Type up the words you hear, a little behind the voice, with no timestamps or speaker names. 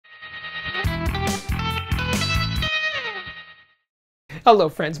Hello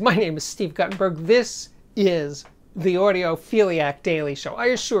friends, my name is Steve Guttenberg. This is the Audiophiliac Daily Show. I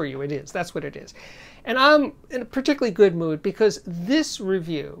assure you it is. That's what it is. And I'm in a particularly good mood because this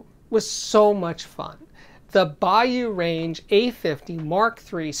review was so much fun. The Boyuurange A50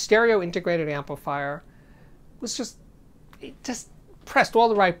 MkIII stereo integrated amplifier was it just pressed all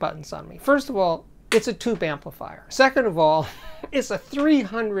the right buttons on me. First of all, it's a tube amplifier. Second of all, it's a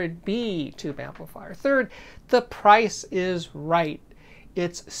 300B tube amplifier. Third, the price is right.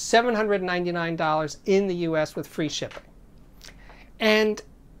 It's $799 in the US with free shipping.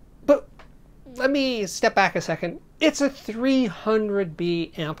 But let me step back a second. It's a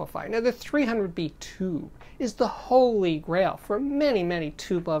 300B amplifier. Now the 300B tube is the holy grail for many, many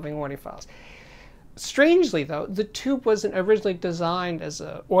tube-loving audiophiles. Strangely though, the tube wasn't originally designed as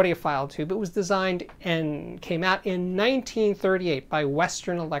an audiophile tube. It was designed and came out in 1938 by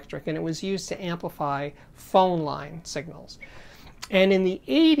Western Electric, and it was used to amplify phone line signals. And in the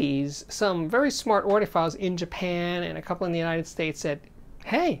 80s, some very smart audiophiles in Japan and a couple in the United States said,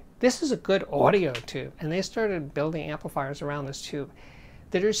 hey, this is a good audio tube. And they started building amplifiers around this tube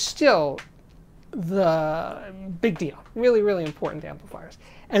that are still the big deal. Really, really important amplifiers.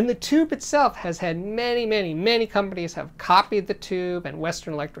 And the tube itself has had many, many, many companies have copied the tube, and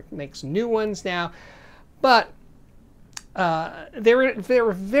Western Electric makes new ones now. But they're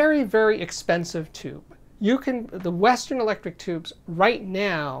a very, very expensive tube. The Western Electric tubes right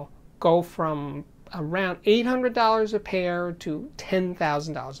now go from around $800 a pair to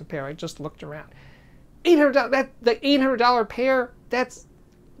 $10,000 a pair. I just looked around. $800, the $800 pair, that's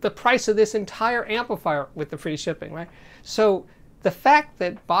the price of this entire amplifier with the free shipping, right? So the fact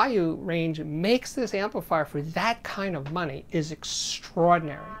that Boyuurange makes this amplifier for that kind of money is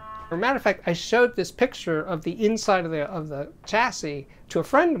extraordinary. As a matter of fact, I showed this picture of the inside of the chassis to a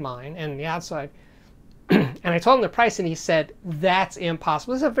friend of mine and the outside. And I told him the price, and he said, that's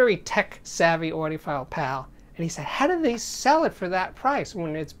impossible. This is a very tech-savvy audiophile pal. And he said, how do they sell it for that price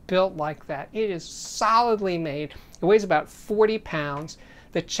when it's built like that? It is solidly made. It weighs about 40 pounds.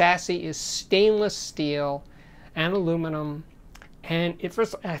 The chassis is stainless steel and aluminum. And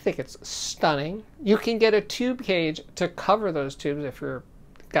I think it's stunning. You can get a tube cage to cover those tubes if you've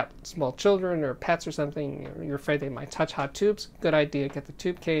got small children or pets or something. You're afraid they might touch hot tubes. Good idea, get the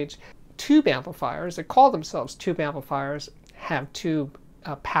tube cage. Tube amplifiers that call themselves tube amplifiers have tube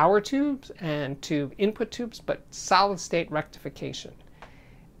power tubes and tube input tubes, but solid state rectification.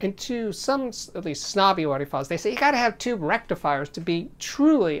 And to some, at least snobby audiophiles, they say you got to have tube rectifiers to be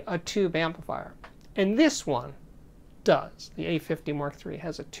truly a tube amplifier. And this one does. The A50 MkIII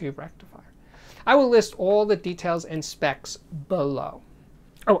has a tube rectifier. I will list all the details and specs below.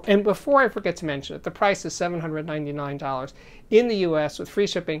 Oh, and before I forget to mention it, the price is $799 in the US with free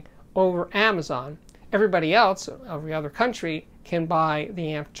shipping over Amazon. Everybody else, every other country, can buy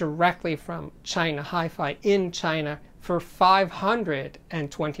the amp directly from China Hi-Fi in China for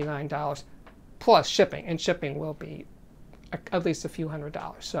 $529 plus shipping, and shipping will be at least a few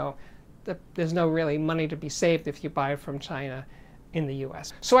 $100s. So there's no really money to be saved if you buy it from China in the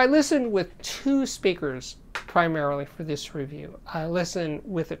US. So I listened with two speakers primarily for this review. I listened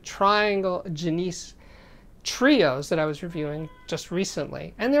with a Triangle Genesis Trios that I was reviewing just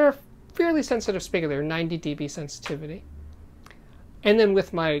recently, and they're a fairly sensitive speaker. They're 90 dB sensitivity. And then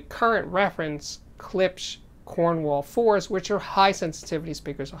with my current reference, Klipsch Cornwall 4s, which are high sensitivity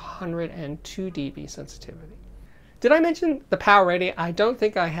speakers, 102 dB sensitivity. Did I mention the power rating? I don't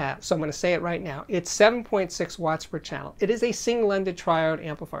think I have, so I'm going to say it right now. It's 7.6 watts per channel. It is a single-ended triode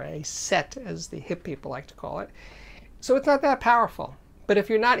amplifier, a set as the hip people like to call it. So it's not that powerful. But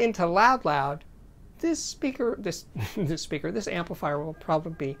if you're not into loud, this amplifier will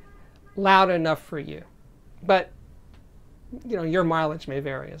probably be loud enough for you. But, you know, your mileage may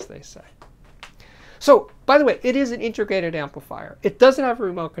vary, as they say. So, by the way, it is an integrated amplifier. It doesn't have a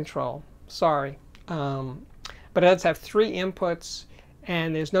remote control. Sorry. But it does have 3 inputs,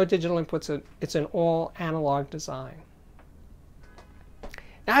 and there's no digital inputs. It's an all analog design.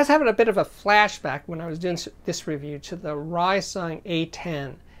 Now, I was having a bit of a flashback when I was doing this review to the Rectifier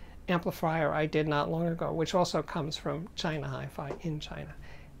A10 amplifier I did not long ago, which also comes from China Hi-Fi in China.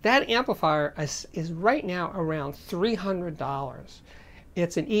 That amplifier is right now around $300.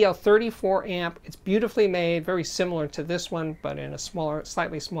 It's an EL34 amp. It's beautifully made, very similar to this one, but in a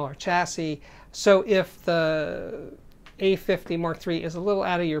slightly smaller chassis. So if the A50 MkIII is a little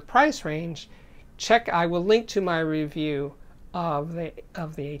out of your price range, I will link to my review of the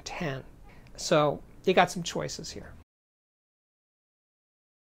A10. So you got some choices here.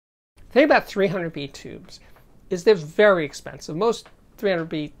 The thing about 300B tubes is they're very expensive. Most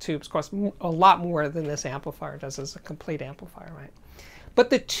 300B tubes cost a lot more than this amplifier does as a complete amplifier, right? But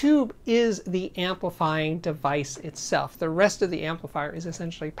the tube is the amplifying device itself. The rest of the amplifier is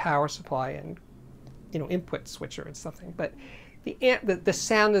essentially power supply and, input switcher and something. But the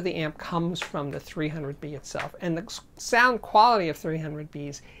sound of the amp comes from the 300B itself, and the sound quality of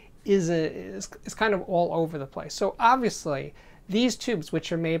 300Bs is kind of all over the place. So obviously, these tubes,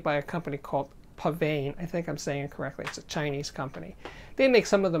 which are made by a company called PSVANE, I think I'm saying it correctly, it's a Chinese company, they make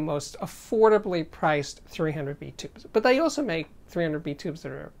some of the most affordably priced 300B tubes. But they also make 300B tubes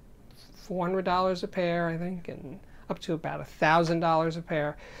that are $400 a pair, I think, and up to about $1,000 a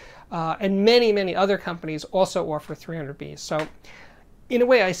pair. And many, many other companies also offer 300Bs. So in a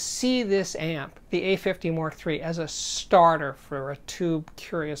way, I see this amp, the A50 MkIII, as a starter for a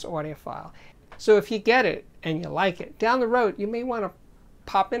tube-curious audiophile. So if you get it and you like it, down the road, you may want to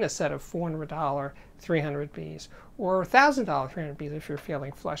pop in a set of $400 300Bs or $1,000 300Bs if you're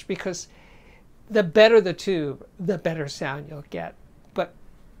feeling flush, because the better the tube, the better sound you'll get. But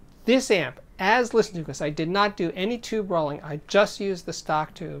this amp, as listened to, because I did not do any tube rolling, I just used the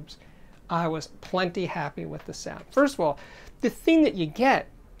stock tubes, I was plenty happy with the sound. First of all, the thing that you get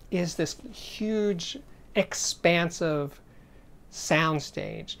is this huge, expansive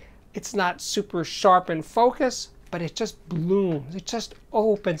soundstage. It's not super sharp in focus, but it just blooms. It just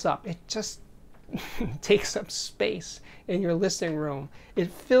opens up. It just takes up space in your listening room. It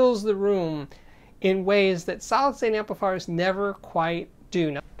fills the room in ways that solid-state amplifiers never quite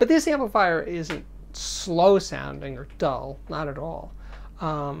do. But this amplifier isn't slow sounding or dull, not at all.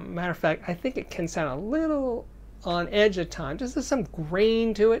 Matter of fact, I think it can sound a little on edge at times. There's some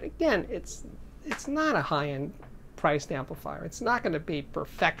grain to it. Again, it's not a high-end priced amplifier. It's not going to be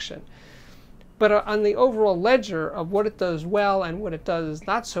perfection. But on the overall ledger of what it does well and what it does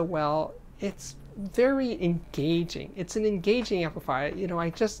not so well, it's very engaging. It's an engaging amplifier. I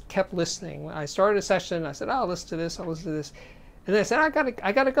just kept listening. When I started a session, I said, oh, I'll listen to this, I'll listen to this. And then I said, I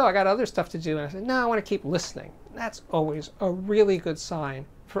gotta go, I got other stuff to do. And I said, no, I want to keep listening. That's always a really good sign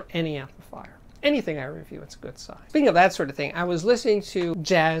for any amplifier. Anything I review, it's a good sign. Speaking of that sort of thing, I was listening to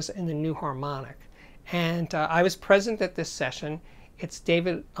jazz and the new harmonic. And I was present at this session. It's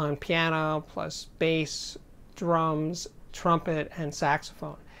David on piano, plus bass, drums, trumpet, and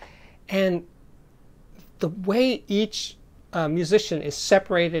saxophone. And the way each musician is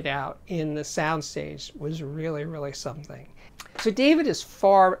separated out in the soundstage was really, really something. So David is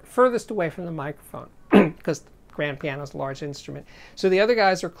furthest away from the microphone because the grand piano is a large instrument. So the other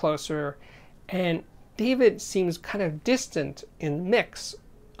guys are closer, and David seems kind of distant in the mix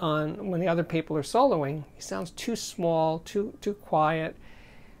when the other people are soloing. He sounds too small, too quiet.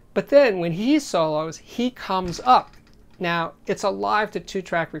 But then when he solos, he comes up. Now, it's a live to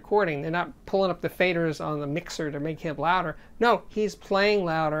 2-track recording. They're not pulling up the faders on the mixer to make him louder. No, he's playing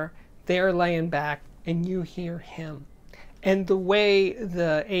louder, they're laying back, and you hear him. And the way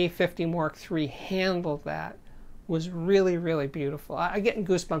the A50 MkIII handled that was really, really beautiful. I'm getting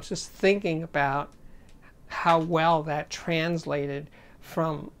goosebumps just thinking about how well that translated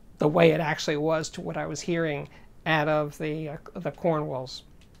from the way it actually was to what I was hearing out of the Cornwalls.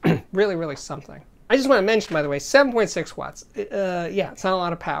 Really, really something. I just want to mention, by the way, 7.6 watts. Yeah, it's not a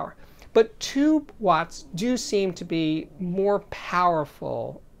lot of power. But tube watts do seem to be more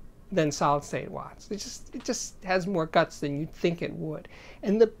powerful than solid state watts. It just has more guts than you'd think it would.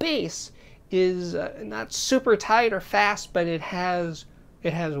 And the bass is not super tight or fast, but it has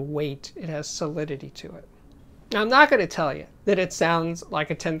weight. It has solidity to it. Now, I'm not going to tell you that it sounds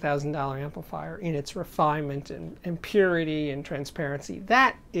like a $10,000 amplifier in its refinement and purity and transparency.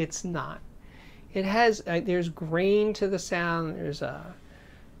 That it's not. It has, there's grain to the sound. There's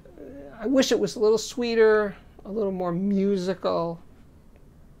I wish it was a little sweeter, a little more musical.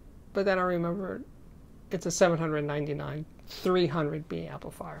 But then I remember it's a 799 300B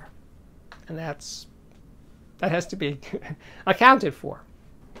amplifier. And that has to be accounted for.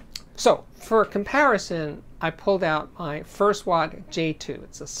 So for comparison, I pulled out my 1st watt J2.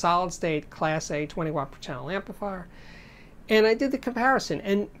 It's a solid state Class A 20 watt per channel amplifier. And I did the comparison,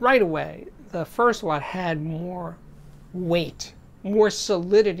 and right away, the 1st watt had more weight, more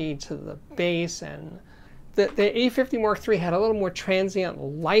solidity to the bass, and the A50 MkIII had a little more transient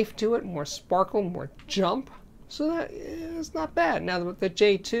life to it, more sparkle, more jump. So that is not bad. Now the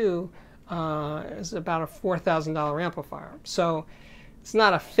J2 is about a $4,000 amplifier. So it's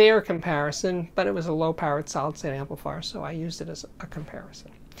not a fair comparison, but it was a low-powered solid-state amplifier, so I used it as a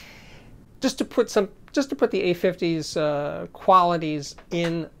comparison. Just to put the A50's qualities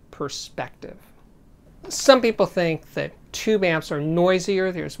in perspective. Some people think that tube amps are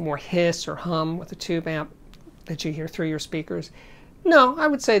noisier. There's more hiss or hum with a tube amp that you hear through your speakers. No, I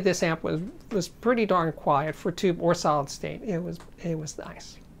would say this amp was pretty darn quiet for tube or solid state. It was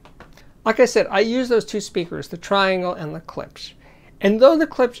nice. Like I said, I use those two speakers, the triangle and the Klipsch. And though the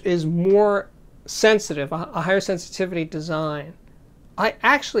Klipsch is more sensitive, a higher sensitivity design, I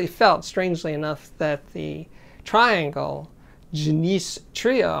actually felt, strangely enough, that the triangle Genie's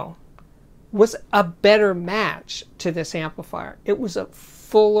Trio was a better match to this amplifier. It was a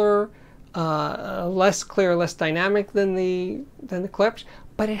fuller, less clear, less dynamic than the Klipsch,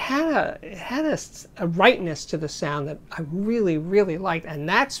 but it had a rightness to the sound that I really, really liked. And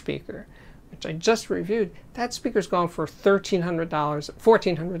that speaker, which I just reviewed, that speaker's going for $1,300,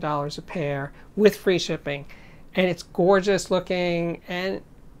 $1,400 a pair with free shipping, and it's gorgeous looking, and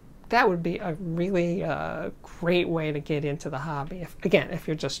that would be a really great way to get into the hobby, if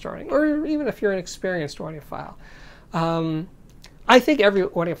you're just starting, or even if you're an experienced audiophile. I think every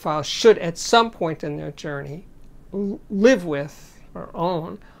audiophile should, at some point in their journey, live with or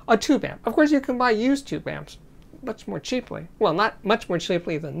own a tube amp. Of course, you can buy used tube amps much more cheaply. Well, not much more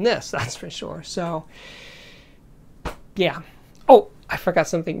cheaply than this, that's for sure. So, yeah. Oh, I forgot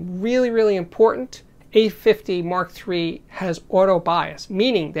something really, really important. A50 MkIII has auto bias,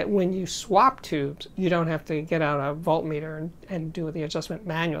 meaning that when you swap tubes, you don't have to get out a voltmeter and do the adjustment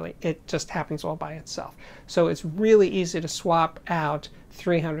manually. It just happens all by itself. So it's really easy to swap out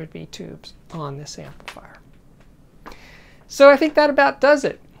 300B tubes on this amplifier. So I think that about does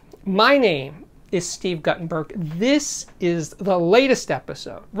it. My name is Steve Guttenberg. This is the latest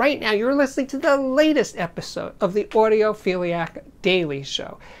episode. Right now, you're listening to the latest episode of the Audiophiliac Daily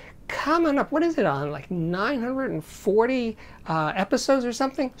Show. Coming up, what is it on, like 940 episodes or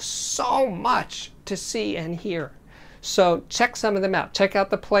something? So much to see and hear. So check some of them out. Check out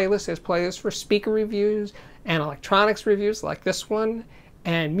the playlist. There's playlists for speaker reviews and electronics reviews like this one,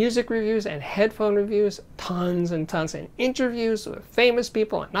 and music reviews and headphone reviews, tons and tons, and interviews with famous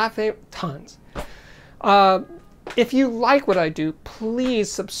people and not famous, tons. If you like what I do,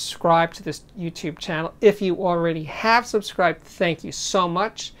 please subscribe to this YouTube channel. If you already have subscribed, thank you so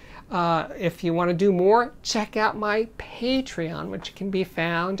much. If you want to do more, check out my Patreon, which can be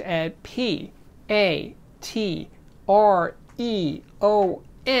found at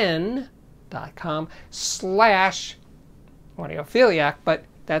patreon.com/audiophiliac, but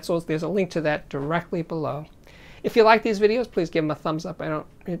there's a link to that directly below. If you like these videos, please give them a thumbs up. I don't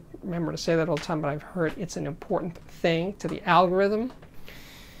remember to say that all the time, but I've heard it's an important thing to the algorithm.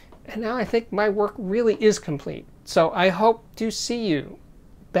 And now I think my work really is complete. So I hope to see you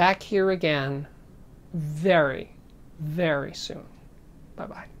back here again very, very soon.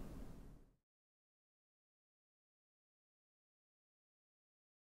 Bye-bye.